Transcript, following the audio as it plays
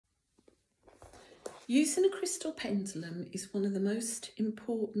Using a crystal pendulum is one of the most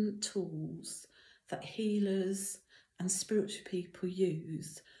important tools that healers and spiritual people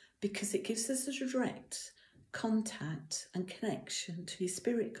use because it gives us a direct contact and connection to your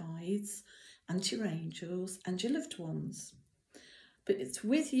spirit guides and your angels and your loved ones. But it's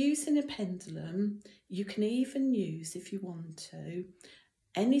with using a pendulum, you can even use, if you want to,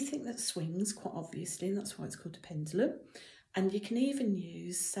 anything that swings, quite obviously, and that's why it's called a pendulum. And you can even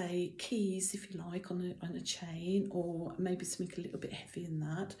use, say, keys, if you like, on a chain, or maybe something a little bit heavier than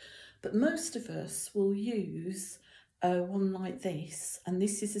that. But most of us will use one like this, and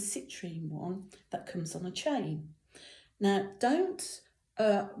this is a citrine one that comes on a chain. Now, don't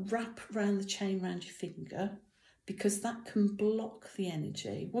wrap around the chain around your finger, because that can block the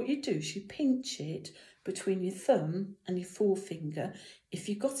energy. What you do is you pinch it between your thumb and your forefinger. If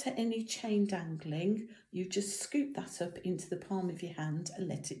you've got any chain dangling, you just scoop that up into the palm of your hand and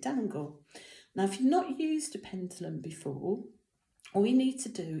let it dangle. Now, if you've not used a pendulum before, all you need to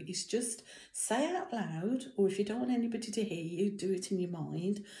do is just say out loud, or if you don't want anybody to hear you, do it in your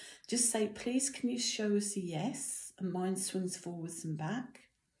mind. Just say, please, can you show us a yes? And mine swings forwards and back.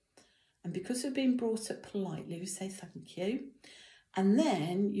 And because we've been brought up politely, we say thank you. And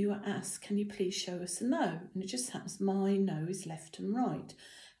then you ask, can you please show us a no? And it just happens my no is left and right.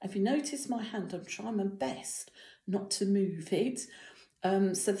 If you notice my hand, I'm trying my best not to move it.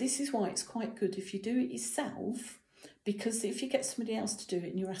 So this is why it's quite good if you do it yourself, because if you get somebody else to do it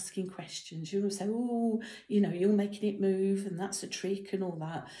and you're asking questions, you'll say, oh, you know, you're making it move and that's a trick and all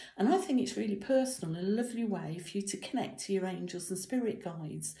that. And I think it's really personal and a lovely way for you to connect to your angels and spirit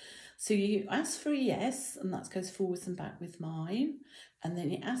guides. So you ask for a yes, and that goes forwards and back with mine. And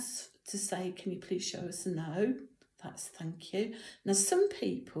then you ask to say, can you please show us a no? That's thank you. Now, some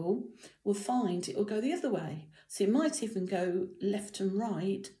people will find it will go the other way. So you might even go left and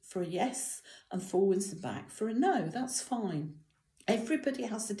right for a yes and forwards and back for a no. That's fine. Everybody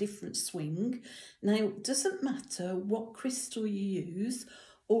has a different swing. Now, it doesn't matter what crystal you use,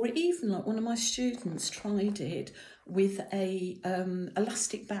 or even like one of my students tried it with a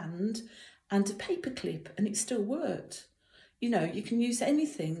elastic band and a paper clip, and it still worked. You know, you can use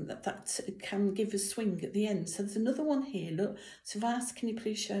anything that can give a swing at the end. So there's another one here, look. So if I ask, can you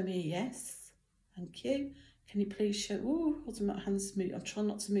please show me a yes? Thank you. Can you please show, oh, hold on, my hands move. I'm trying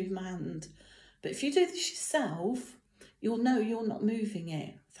not to move my hand. But if you do this yourself, you'll know you're not moving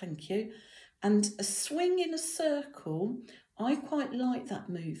it. Thank you. And a swing in a circle, I quite like that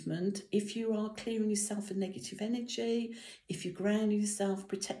movement if you are clearing yourself of negative energy, if you're grounding yourself,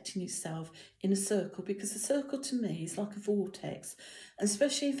 protecting yourself in a circle, because a circle to me is like a vortex. And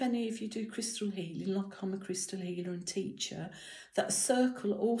especially if any of you do crystal healing, like I'm a crystal healer and teacher, that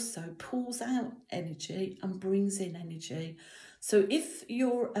circle also pulls out energy and brings in energy. So if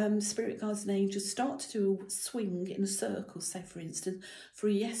your spirit guides and angels start to do a swing in a circle, say for instance, for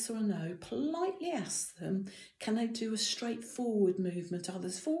a yes or a no, politely ask them, can they do a straightforward movement, either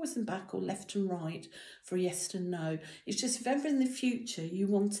forwards and back or left and right for a yes and no. It's just if ever in the future you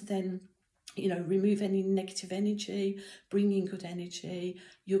want to then, you know, remove any negative energy, bring in good energy,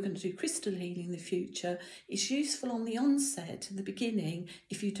 you're going to do crystal healing in the future. It's useful on the onset, in the beginning,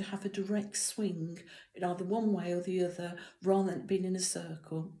 if you to have a direct swing in either one way or the other, rather than being in a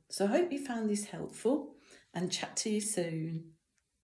circle. So I hope you found this helpful, and chat to you soon.